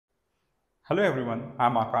Hello everyone, I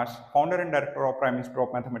am Akash, founder and director of prime minister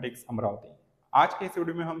of mathematics Amravati. आज के इस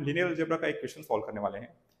video में हम लीनियर अलजेब्रा का एक क्वेश्चन सॉल्व करने वाले हैं।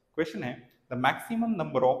 क्वेश्चन है the maximum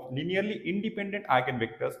number of linearly independent eigen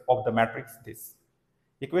vectors of the matrix this.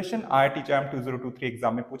 ये क्वेश्चन IIT JAM 2023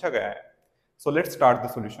 एग्जाम में पूछा गया है। So let's start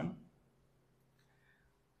the solution.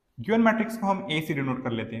 Given matrix को हम ए से डिनोट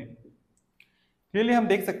कर लेते हैं। क्लियरली हम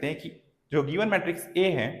देख सकते हैं कि जो गिवन मैट्रिक्स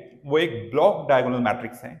ए है वो एक ब्लॉक डायगोनल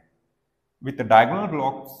मैट्रिक्स है with diagonal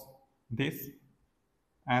blocks this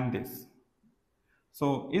and this। so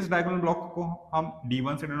इस डायगोनल ब्लॉक को हम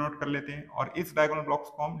D1 से डिनोट कर लेते हैं और इस डायगोनल ब्लॉक्स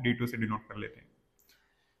को हम D2 से डिनोट कर लेते हैं।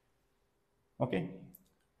 Okay,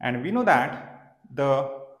 and we know that the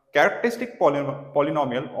characteristic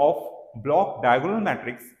polynomial of block diagonal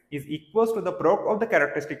matrix is equals to the product of the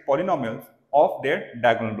characteristic polynomials of their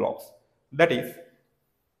diagonal blocks, that is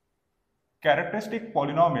characteristic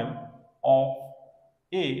polynomial of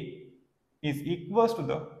A is equals to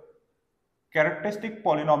the characteristic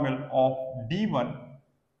polynomial of D1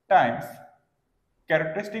 times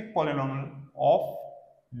characteristic polynomial of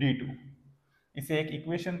D2। इसे एक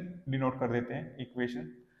equation denote कर देते हैं,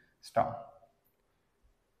 equation star.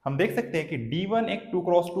 हम देख सकते हैं कि D1 एक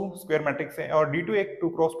 2x2 स्क्वायर मैट्रिक्स है और D2 एक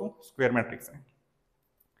 2x2 स्क्वायर मैट्रिक्स है।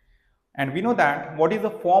 And we know that what is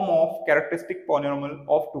the form of characteristic polynomial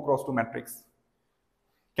of 2x2 matrix.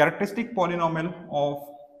 Characteristic polynomial of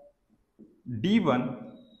D1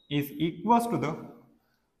 is equals to the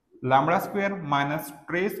lambda square minus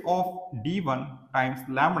trace of D1 times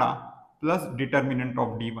lambda plus determinant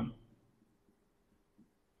of D1,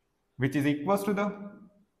 which is equals to the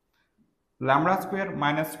lambda square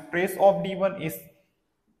minus trace of D1 is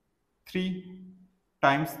 3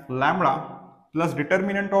 times lambda plus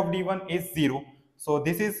determinant of D1 is 0. So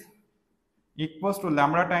this is equals to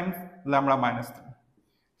lambda times lambda minus 3.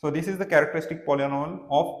 So this is the characteristic polynomial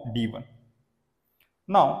of D1.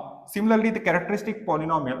 Now, similarly, the characteristic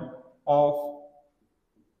polynomial of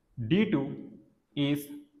D2 is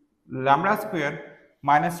lambda square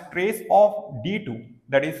minus trace of D2,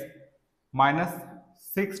 that is minus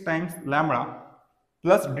 6 times lambda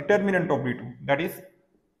plus determinant of D2, that is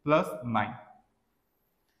plus 9.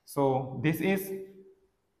 So this is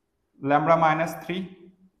lambda minus 3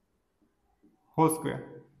 whole square.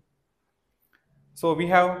 So we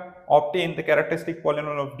have obtained the characteristic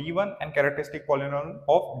polynomial of D1 and characteristic polynomial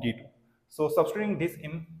of D2. So substituting this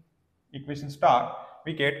in equation star,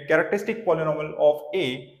 we get characteristic polynomial of A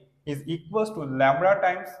is equals to lambda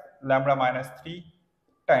times lambda minus 3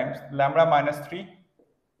 times lambda minus 3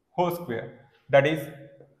 whole square, that is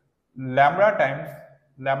lambda times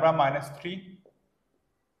lambda minus 3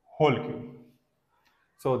 whole cube.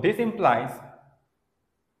 So this implies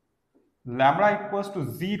lambda equals to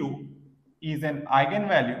 0 is an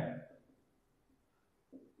eigenvalue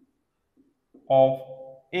of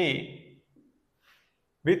A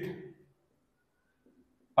with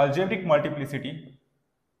algebraic multiplicity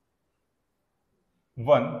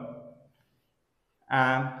 1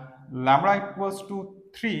 and lambda equals to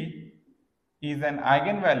 3 is an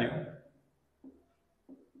eigenvalue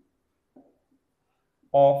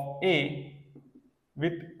of A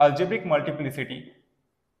with algebraic multiplicity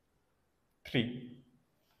 3.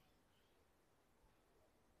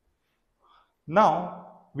 Now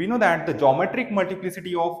we know that the geometric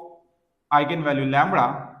multiplicity of eigenvalue lambda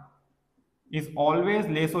is always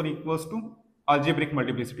less or equals to algebraic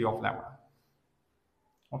multiplicity of lambda.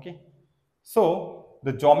 Okay, so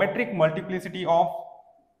the geometric multiplicity of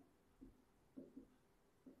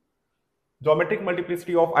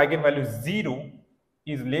eigenvalue 0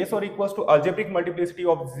 is less or equals to algebraic multiplicity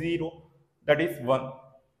of 0, that is 1.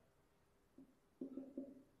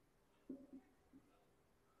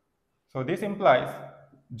 So this implies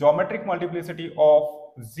geometric multiplicity of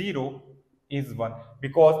 0 is 1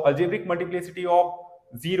 because algebraic multiplicity of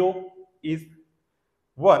 0 is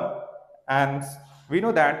 1, and we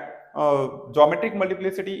know that geometric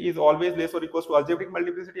multiplicity is always less or equals to algebraic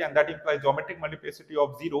multiplicity, and that implies geometric multiplicity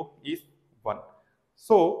of 0 is 1.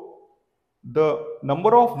 So the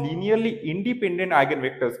number of linearly independent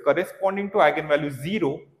eigenvectors corresponding to eigenvalue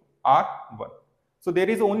 0 are 1. So there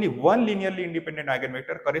is only one linearly independent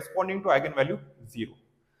eigenvector corresponding to eigenvalue 0.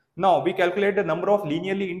 Now we calculate the number of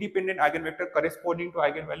linearly independent eigenvector corresponding to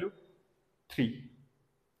eigenvalue 3.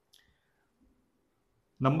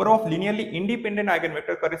 Number of linearly independent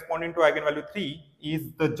eigenvector corresponding to eigenvalue 3 is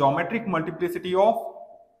the geometric multiplicity of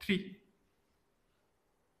 3.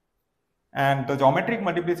 And the geometric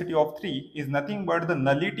multiplicity of 3 is nothing but the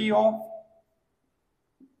nullity of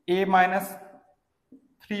A minus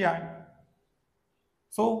 3i.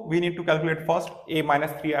 So we need to calculate first A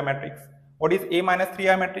minus 3i matrix. What is A minus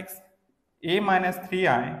 3i matrix? A minus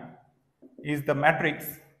 3i is the matrix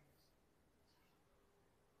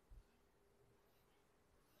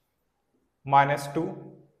 -2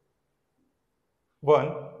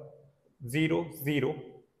 1 0 0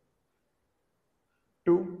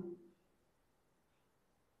 2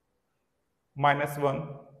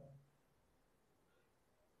 -1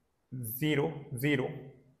 0 0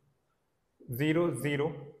 0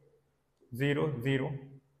 0 0 0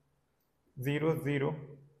 0 0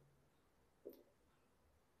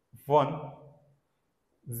 1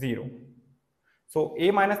 0. So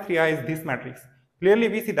A minus 3i is this matrix. Clearly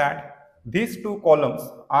we see that these two columns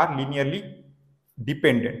are linearly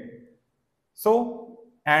dependent. So,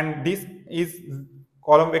 and this is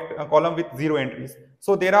column with 0 entries.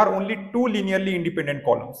 So there are only two linearly independent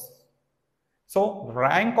columns. So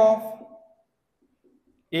rank of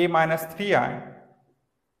A minus 3i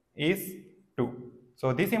is 2.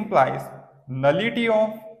 So this implies nullity of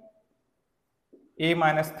A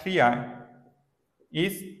minus 3i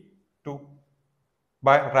is 2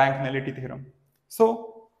 by rank nullity theorem. So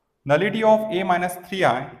nullity of A minus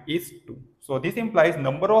 3i is 2. So this implies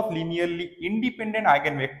number of linearly independent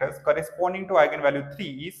eigenvectors corresponding to eigenvalue 3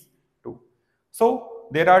 is 2. So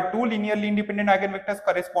there are two linearly independent eigenvectors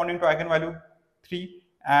corresponding to eigenvalue 3,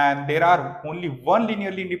 and there are only one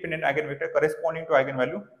linearly independent eigenvector corresponding to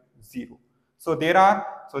eigenvalue 0. So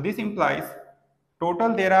this implies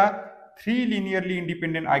total there are 3 linearly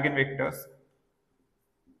independent eigenvectors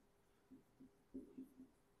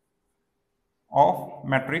of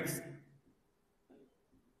matrix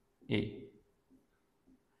A.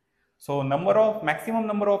 So maximum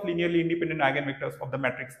number of linearly independent eigenvectors of the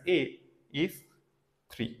matrix A is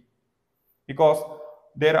 3, because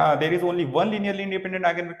there is only one linearly independent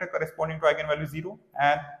eigenvector corresponding to eigenvalue 0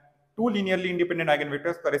 and two linearly independent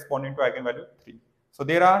eigenvectors corresponding to eigenvalue 3. So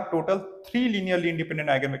there are total 3 linearly independent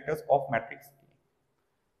eigenvectors of matrix A.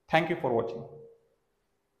 Thank you for watching.